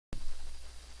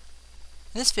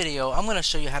In this video, I'm going to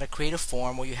show you how to create a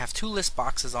form where you have two list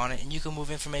boxes on it and you can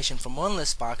move information from one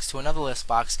list box to another list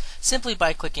box simply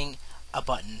by clicking a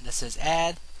button that says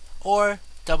add or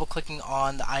double clicking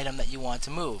on the item that you want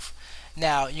to move.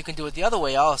 Now you can do it the other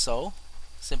way also,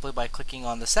 simply by clicking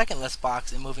on the second list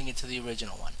box and moving it to the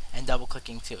original one and double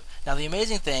clicking too. Now the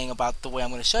amazing thing about the way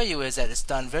I'm going to show you is that it's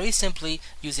done very simply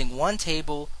using one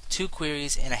table, two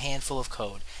queries, and a handful of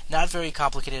code. Not very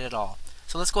complicated at all.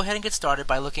 So let's go ahead and get started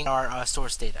by looking at our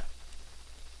source data.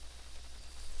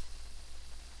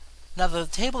 Now the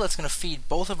table that's going to feed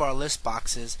both of our list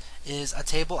boxes is a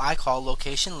table I call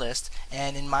location list,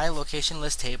 and in my location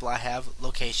list table I have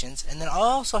locations, and then I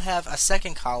also have a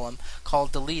second column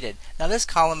called deleted. Now this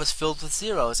column is filled with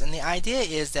zeros, and the idea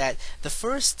is that the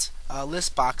first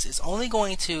list box is only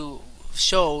going to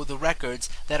show the records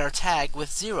that are tagged with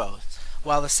zeros,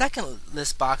 while the second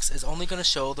list box is only going to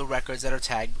show the records that are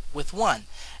tagged with 1.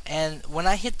 And when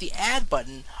I hit the add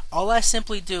button, all I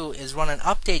simply do is run an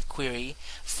update query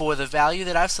for the value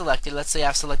that I've selected. Let's say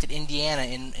I've selected Indiana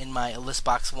in my list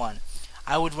box 1.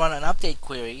 I would run an update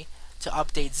query to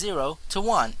update 0 to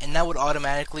 1, and that would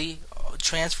automatically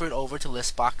transfer it over to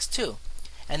list box 2.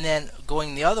 And then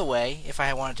going the other way, if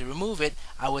I wanted to remove it,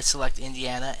 I would select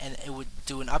Indiana and it would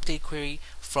do an update query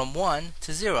from 1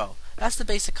 to 0. That's the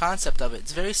basic concept of it.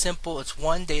 It's very simple. It's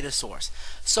one data source.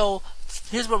 So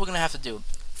here's what we're going to have to do.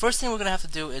 First thing we're going to have to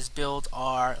do is build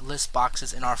our list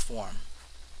boxes in our form.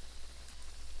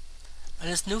 In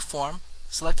this new form,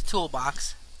 select the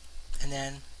toolbox and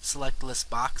then select list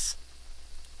box.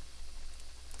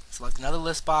 Select another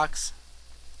list box,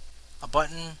 a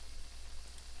button,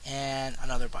 and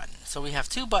another button. So we have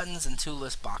two buttons and two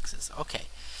list boxes. Okay,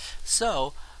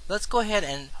 so let's go ahead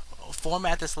and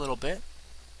format this a little bit.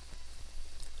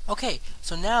 Okay,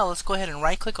 so now let's go ahead and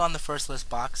right click on the first list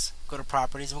box, go to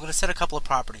properties, and we're going to set a couple of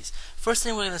properties. First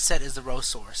thing we're going to set is the row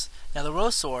source. Now the row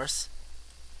source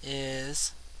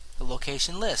is the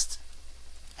location list.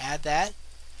 Add that,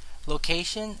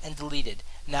 location, and deleted.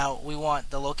 Now we want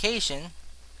the location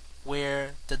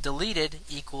where the deleted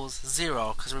equals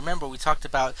 0, because remember we talked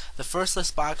about the first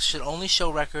list box should only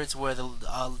show records where the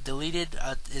deleted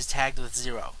is tagged with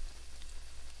 0.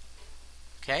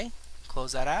 Okay,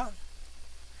 close that out.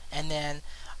 And then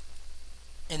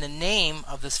in the name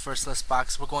of this first list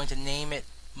box, we're going to name it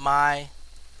my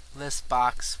list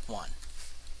box 1.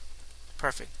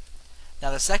 Perfect.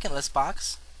 Now the second list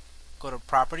box, go to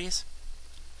properties,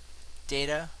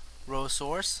 data, row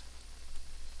source.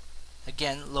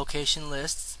 Again, location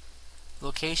lists,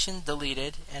 location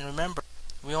deleted, and remember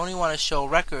we only want to show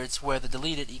records where the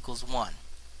deleted equals 1.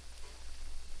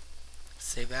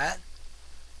 Save that.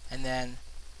 And then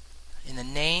in the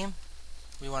name,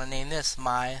 we want to name this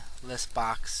my list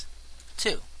box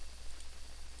 2.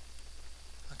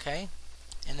 Okay,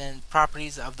 and then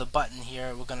properties of the button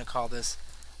here, we're going to call this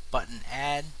button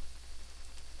add,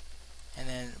 and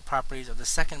then properties of the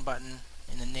second button,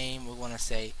 in the name we want to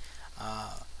say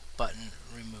button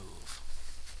remove.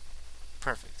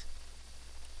 Perfect.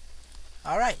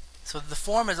 Alright, so the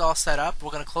form is all set up. We're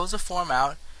going to close the form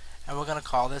out and we're going to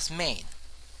call this main.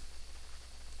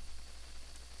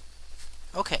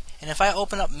 Okay, and if I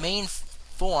open up main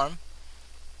form,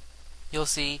 you'll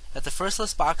see that the first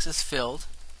list box is filled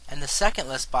and the second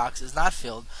list box is not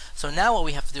filled. So now what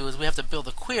we have to do is we have to build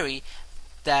a query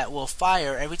that will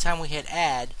fire every time we hit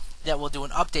add, that will do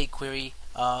an update query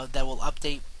that will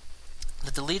update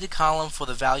the deleted column for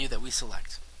the value that we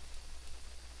select.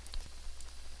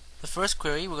 The first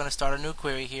query, we're going to start a new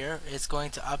query here. It's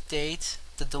going to update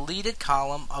the deleted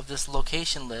column of this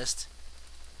location list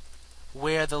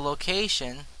where the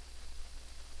location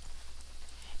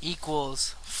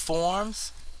equals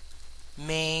forms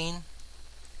main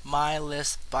my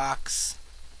list box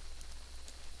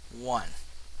 1.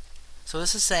 So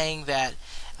this is saying that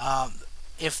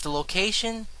if the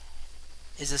location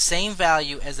is the same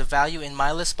value as the value in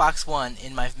my list box 1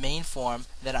 in my main form,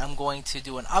 then I'm going to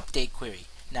do an update query.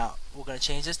 Now we're going to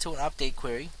change this to an update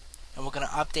query and we're going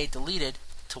to update deleted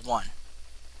to 1.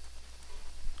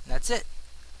 And that's it.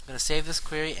 I'm going to save this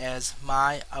query as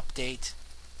my update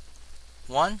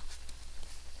 1,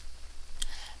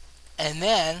 and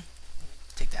then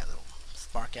take that little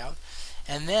spark out,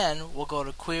 and then we'll go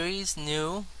to queries,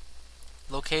 new,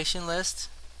 location list,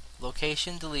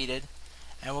 location deleted,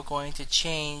 and we're going to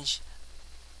change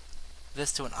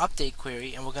this to an update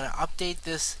query, and we're going to update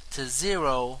this to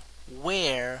 0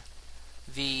 where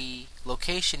the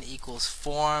location equals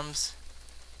forms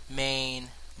main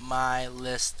my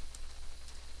list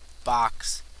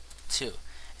box 2.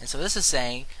 And so this is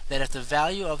saying that if the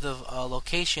value of the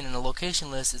location in the location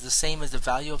list is the same as the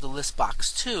value of the list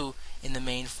box 2 in the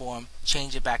main form,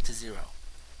 change it back to 0.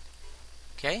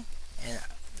 Okay? And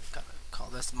I've got to call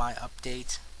this my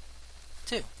update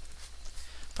 2.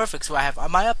 Perfect. So I have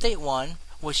my update 1,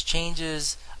 which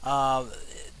changes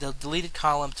the deleted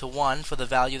column to 1 for the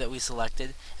value that we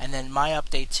selected, and then my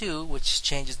update 2, which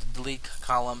changes the delete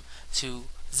column to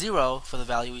 0 for the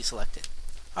value we selected.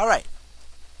 Alright.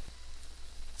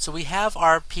 So we have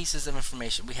our pieces of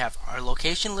information. We have our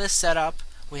location list set up,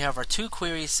 we have our 2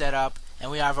 queries set up, and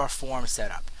we have our form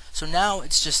set up. So now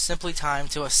it's just simply time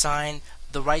to assign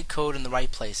the right code in the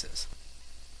right places.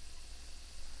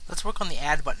 Let's work on the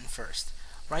Add button first.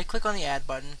 Right click on the Add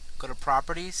button, go to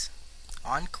Properties,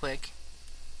 on click,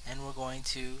 and we're going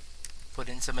to put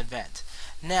in some event.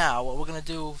 Now what we're going to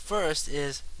do first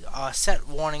is set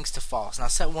warnings to false. Now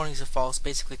set warnings to false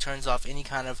basically turns off any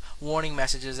kind of warning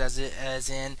messages as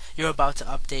in you're about to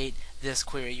update this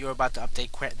query, you're about to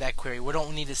update that query. We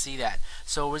don't need to see that.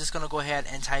 So we're just going to go ahead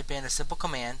and type in a simple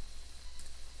command.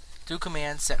 Do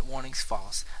command set warnings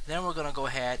false. Then we're going to go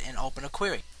ahead and open a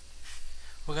query.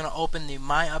 We're going to open the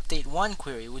myUpdate1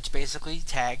 query, which basically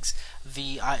tags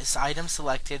the item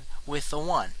selected with the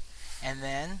 1. And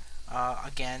then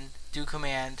again, do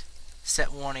command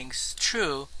set warnings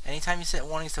true. Anytime you set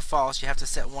warnings to false, you have to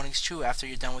set warnings true after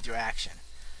you're done with your action.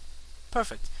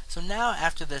 Perfect. So now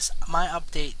after this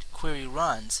myUpdate query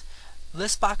runs,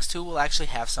 Listbox2 will actually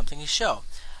have something to show.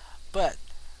 But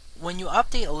when you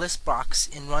update a list box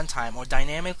in runtime or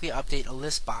dynamically update a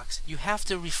list box, you have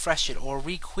to refresh it or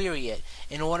requery it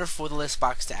in order for the list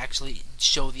box to actually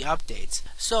show the updates.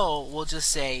 So we'll just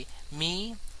say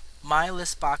my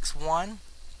listbox1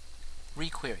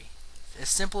 requery. As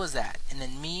simple as that. And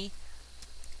then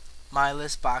my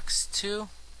listbox2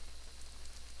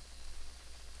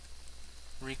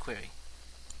 requery.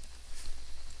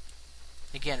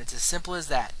 Again, it's as simple as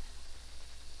that.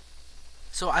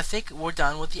 So I think we're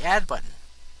done with the Add button.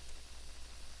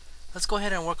 Let's go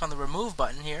ahead and work on the Remove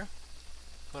button here.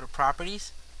 Go to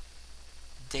Properties,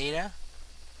 Data,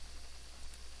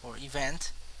 or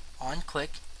Event, on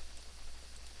click.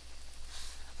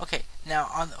 Okay, now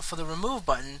for the Remove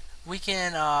button, we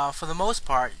can, for the most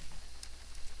part,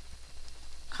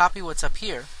 copy what's up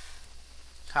here,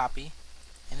 copy,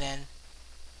 and then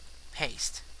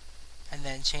paste, and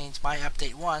then change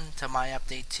myUpdate1 to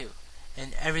myUpdate2.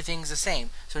 And everything's the same.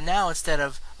 So now instead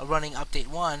of running update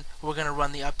 1, we're going to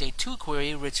run the update 2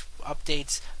 query, which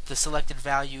updates the selected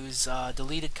values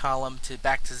deleted column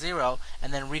back to 0,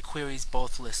 and then requeries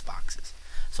both list boxes.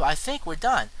 So I think we're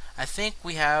done. I think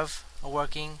we have a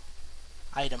working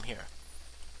item here.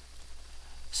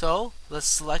 So let's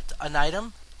select an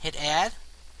item, hit Add.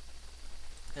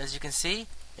 As you can see,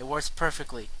 it works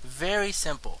perfectly. Very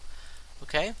simple.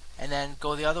 Okay, and then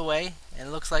go the other way, and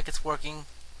it looks like it's working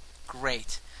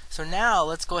great. So now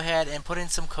let's go ahead and put in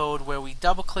some code where we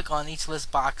double click on each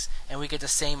list box and we get the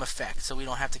same effect, so we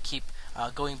don't have to keep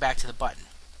going back to the button.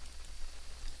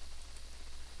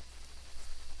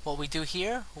 What we do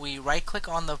here, we right click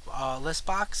on the list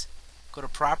box, go to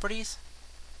Properties,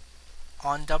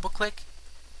 on double click,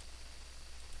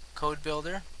 Code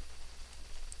Builder.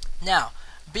 Now,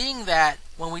 being that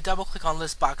when we double click on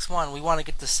list box 1 we want to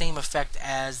get the same effect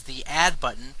as the Add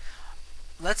button,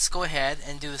 let's go ahead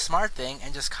and do the smart thing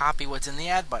and just copy what's in the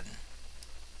Add button.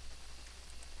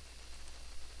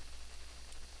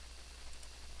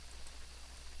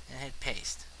 And hit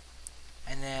paste.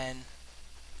 And then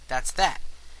that's that.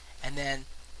 And then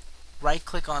right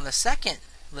click on the second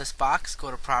list box, go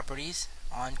to Properties,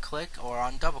 on click or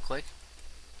on double click,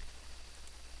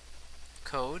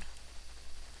 Code.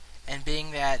 And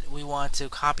being that we want to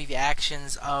copy the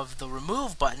actions of the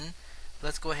Remove button,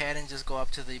 let's go ahead and just go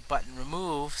up to the button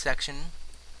Remove section,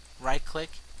 right click,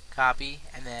 copy,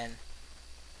 and then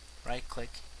right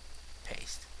click,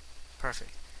 paste.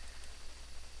 Perfect.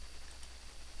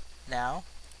 Now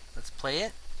let's play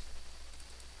it,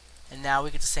 and now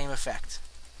we get the same effect,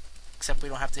 except we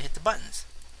don't have to hit the buttons.